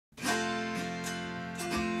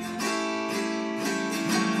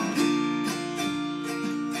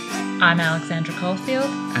I'm Alexandra Caulfield.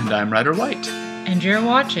 And I'm Ryder White. And you're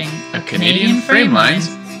watching a Canadian Framelines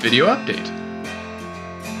video update.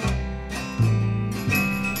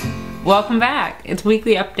 Welcome back. It's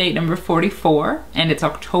weekly update number 44, and it's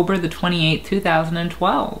October the 28th,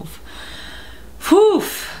 2012. Whew!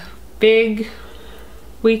 Big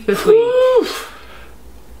week this week.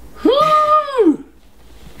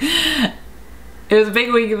 It was a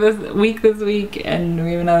big week this week, and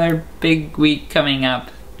we have another big week coming up.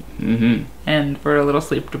 And we're a little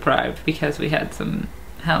sleep deprived because we had some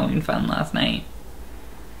Halloween fun last night.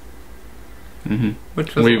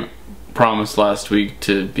 Which was we promised last week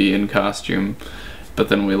to be in costume, but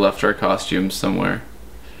then we left our costumes somewhere,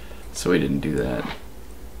 so we didn't do that.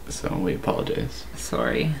 So we apologize.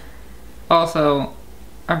 Sorry. Also,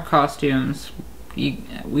 our costumes, we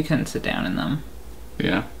couldn't sit down in them.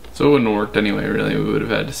 Yeah. So it wouldn't have worked anyway, really. We would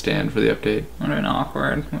have had to stand for the update. Would have been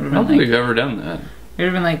awkward. I don't think we've ever done that. It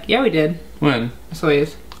would have been like, yeah, we did. When?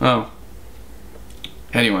 Slaves. Oh.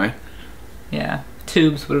 Anyway. Yeah.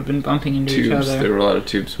 Tubes would have been bumping into each other. There were a lot of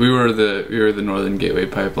tubes. We were the Northern Gateway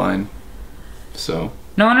Pipeline. So.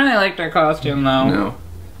 No one really liked our costume, though.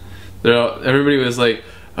 No. Everybody was like,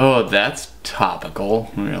 oh, that's topical.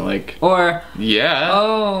 And we were like, or, yeah.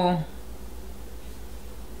 Oh.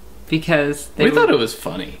 Because we thought it was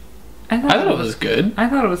funny. I thought it was good. I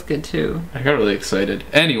thought it was good too. I got really excited.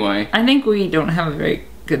 Anyway. I think we don't have a very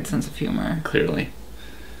good sense of humor. Clearly.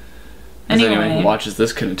 As anyone who watches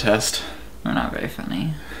this can attest. We're not very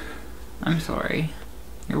funny. I'm sorry.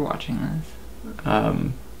 You're watching this.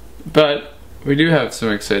 But we do have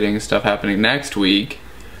some exciting stuff happening next week.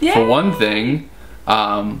 Yay! For one thing,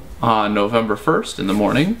 on November 1st in the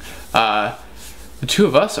morning, the two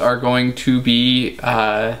of us are going to be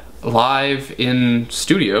live in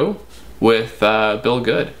studio with Bill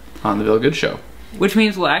Good on the Bill Good Show. Which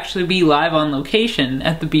means we'll actually be live on location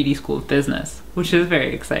at the BD School of Business, which is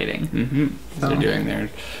very exciting. So. They're doing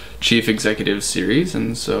their Chief Executive Series,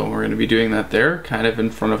 and so we're going to be doing that there, kind of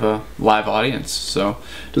in front of a live audience. So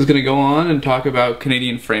just going to go on and talk about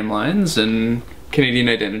Canadian Framelines and Canadian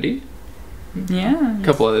identity. Yeah. A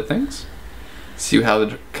couple other things. See how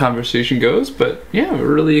the conversation goes, but yeah,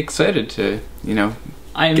 we're really excited to,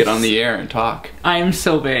 get on the air and talk. I'm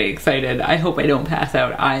so very excited. I hope I don't pass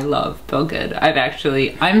out. I love Bill Good. I'm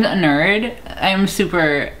a nerd. I'm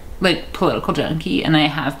super, political junkie, and I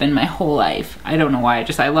have been my whole life. I don't know why.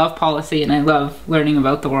 I love policy, and I love learning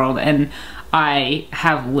about the world, and I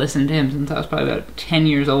have listened to him since I was probably about 10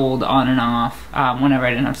 years old, on and off, whenever I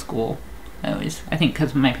didn't have school. I think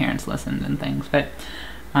because my parents listened and things, but,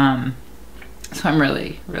 so I'm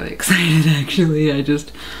really, really excited, actually.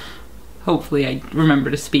 Hopefully I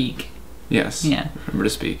remember to speak. Yes. Yeah. Remember to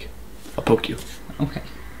speak. I'll poke you. Okay.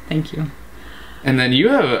 Thank you. And then you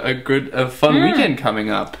have a fun weekend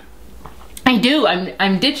coming up. I do.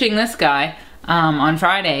 I'm ditching this guy on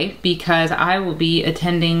Friday because I will be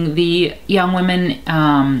attending the Young Women,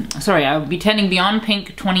 I will be attending Beyond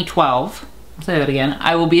Pink 2012. I'll say that again.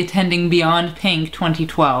 I will be attending Beyond Pink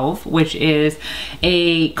 2012, which is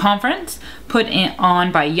a conference put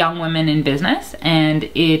on by young women in business, and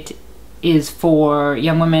it is for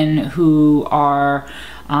young women who are,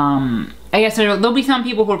 I guess there'll be some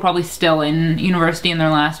people who are probably still in university in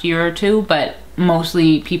their last year or two, but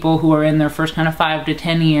mostly people who are in their first kind of 5 to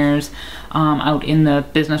 10 years out in the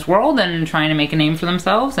business world and trying to make a name for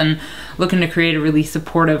themselves and looking to create a really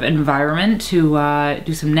supportive environment to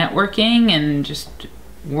do some networking and just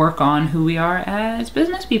work on who we are as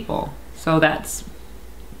business people. So that's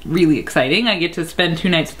really exciting. I get to spend 2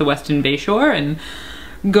 nights at the Westin Bayshore and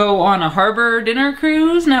go on a harbor dinner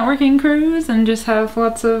cruise, networking cruise, and just have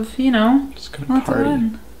lots of, just gonna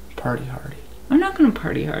party hardy. I'm not gonna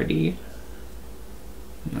party hardy.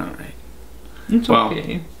 Alright. It's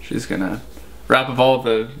okay. She's gonna wrap up all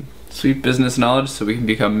the sweet business knowledge so we can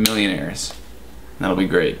become millionaires. That'll be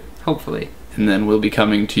great. Hopefully. And then we'll be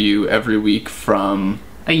coming to you every week from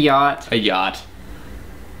a yacht. A yacht.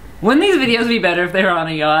 Wouldn't these videos be better if they were on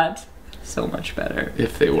a yacht? So much better.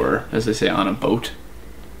 If they were, as they say, on a boat.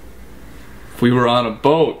 If we were on a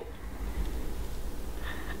boat.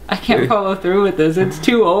 I can't follow through with this. It's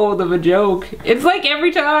too old of a joke. It's like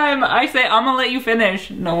every time I say, I'm gonna let you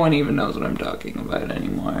finish, no one even knows what I'm talking about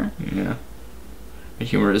anymore. Yeah. The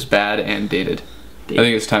humor is bad and dated. I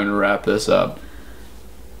think it's time to wrap this up.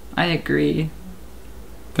 I agree.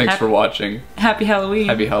 Thanks for watching. Happy Halloween.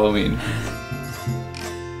 Happy Halloween.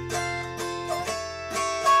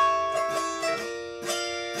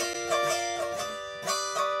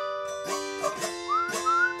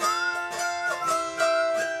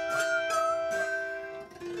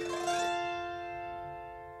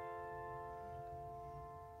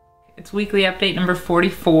 It's weekly update number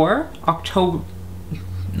 44, October.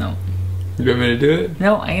 No. You want me to do it?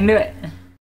 No, I can do it.